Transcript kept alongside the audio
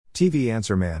TV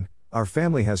Answer Man, our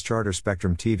family has Charter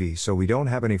Spectrum TV, so we don't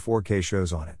have any 4K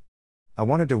shows on it. I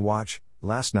wanted to watch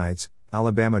last night's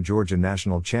Alabama-Georgia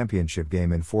National Championship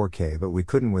game in 4K, but we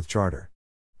couldn't with Charter.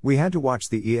 We had to watch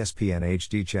the ESPN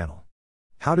HD channel.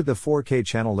 How did the 4K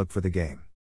channel look for the game?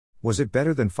 Was it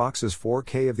better than Fox's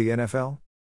 4K of the NFL?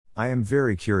 I am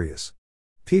very curious.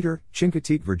 Peter,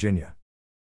 Chincoteague, Virginia.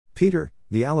 Peter,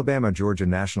 the Alabama-Georgia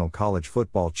National College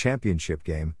Football Championship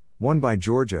game, won by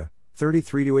Georgia,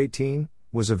 33-18,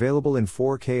 was available in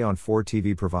 4K on 4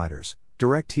 TV providers: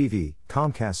 DirecTV,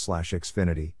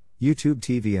 Comcast/Xfinity, YouTube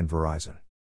TV and Verizon.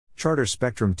 Charter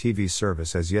Spectrum TV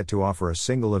service has yet to offer a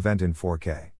single event in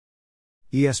 4K.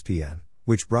 ESPN,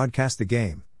 which broadcast the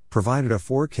game, provided a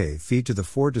 4K feed to the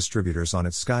 4 distributors on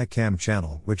its SkyCam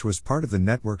channel, which was part of the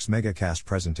network's Megacast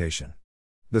presentation.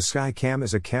 The SkyCam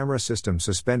is a camera system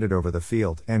suspended over the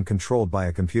field and controlled by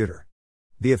a computer.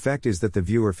 The effect is that the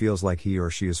viewer feels like he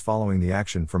or she is following the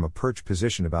action from a perched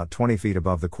position about 20 feet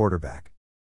above the quarterback.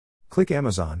 Click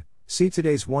Amazon, see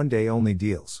today's one-day-only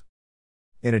deals.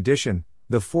 In addition,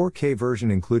 the 4K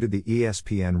version included the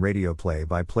ESPN radio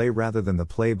play-by-play rather than the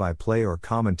play-by-play or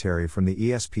commentary from the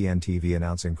ESPN TV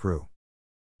announcing crew.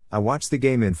 I watched the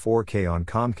game in 4K on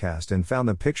Comcast and found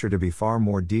the picture to be far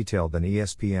more detailed than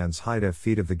ESPN's high-def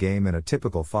feed of the game in a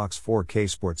typical Fox 4K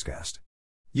sportscast.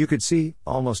 You could see,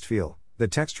 almost feel, the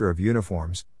texture of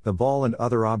uniforms, the ball and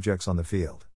other objects on the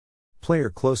field. Player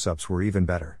close-ups were even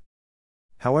better.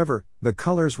 However, the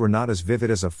colors were not as vivid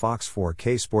as a Fox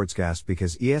 4K sportscast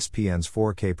because ESPN's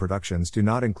 4K productions do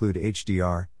not include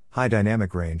HDR, high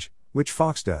dynamic range, which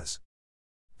Fox does.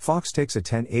 Fox takes a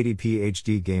 1080p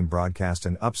HD game broadcast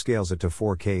and upscales it to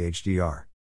 4K HDR.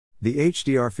 The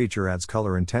HDR feature adds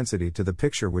color intensity to the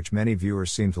picture, which many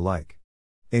viewers seem to like.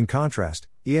 In contrast,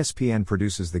 ESPN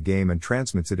produces the game and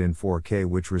transmits it in 4K,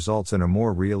 which results in a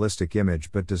more realistic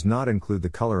image but does not include the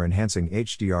color-enhancing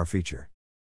HDR feature.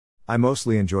 I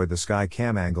mostly enjoyed the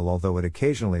SkyCam angle, although it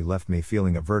occasionally left me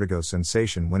feeling a vertigo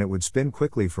sensation when it would spin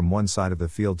quickly from one side of the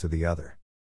field to the other.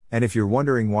 And if you're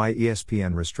wondering why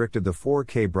ESPN restricted the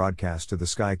 4K broadcast to the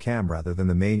SkyCam rather than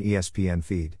the main ESPN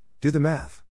feed, do the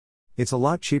math. It's a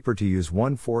lot cheaper to use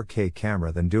one 4K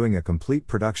camera than doing a complete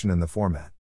production in the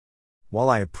format. While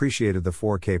I appreciated the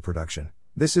 4K production,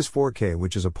 this is 4K,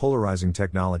 which is a polarizing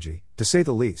technology, to say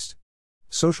the least.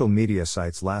 Social media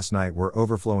sites last night were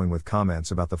overflowing with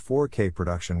comments about the 4K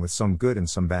production, with some good and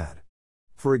some bad.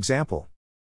 For example,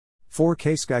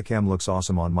 4K SkyCam looks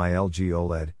awesome on my LG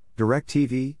OLED,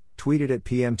 DirecTV, tweeted at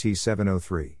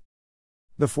PMT703.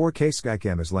 The 4K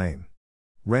SkyCam is lame.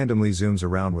 Randomly zooms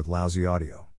around with lousy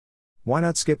audio. Why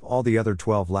not skip all the other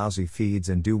 12 lousy feeds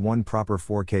and do one proper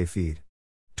 4K feed?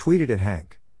 Tweeted at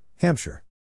Hank, Hampshire.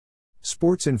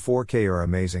 Sports in 4K are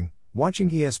amazing.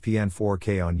 Watching ESPN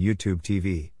 4K on YouTube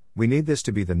TV, we need this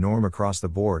to be the norm across the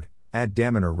board, Ad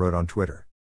Daminer wrote on Twitter.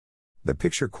 The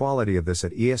picture quality of this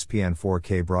at ESPN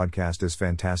 4K broadcast is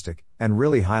fantastic, and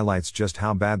really highlights just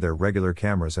how bad their regular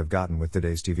cameras have gotten with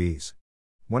today's TVs.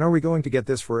 When are we going to get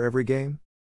this for every game?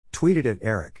 Tweeted at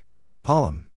Eric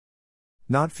Pollum.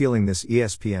 Not feeling this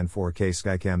ESPN 4K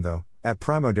SkyCam though, at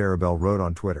Primo Darabel wrote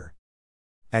on Twitter.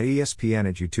 At ESPN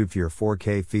at YouTube, your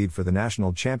 4K feed for the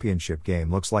national championship game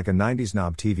looks like a 90s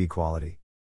knob TV quality.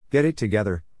 Get it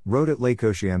together, wrote at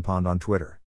Pond on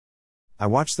Twitter. I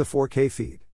watched the 4K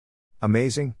feed.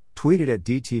 Amazing, tweeted at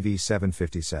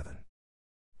DTV757.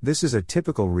 This is a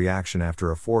typical reaction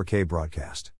after a 4K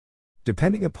broadcast.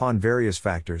 Depending upon various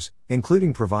factors,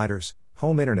 including providers,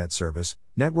 home internet service,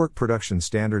 network production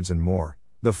standards and more,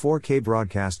 the 4K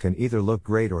broadcast can either look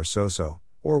great or so-so,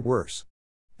 or worse.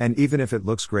 And even if it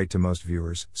looks great to most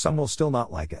viewers, some will still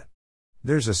not like it.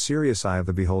 There's a serious eye of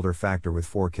the beholder factor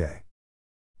with 4K.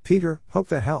 Peter, hope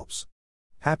that helps.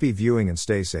 Happy viewing and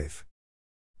stay safe.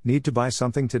 Need to buy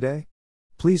something today?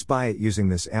 Please buy it using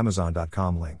this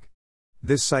Amazon.com link.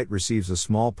 This site receives a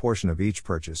small portion of each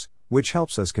purchase, which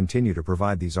helps us continue to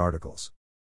provide these articles.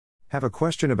 Have a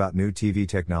question about new TV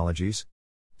technologies?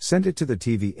 Send it to the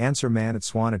TV Answer Man at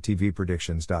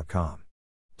swan@tvpredictions.com.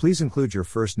 Please include your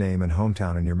first name and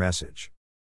hometown in your message.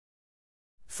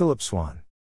 Philip Swan.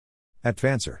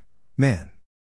 Advancer, man.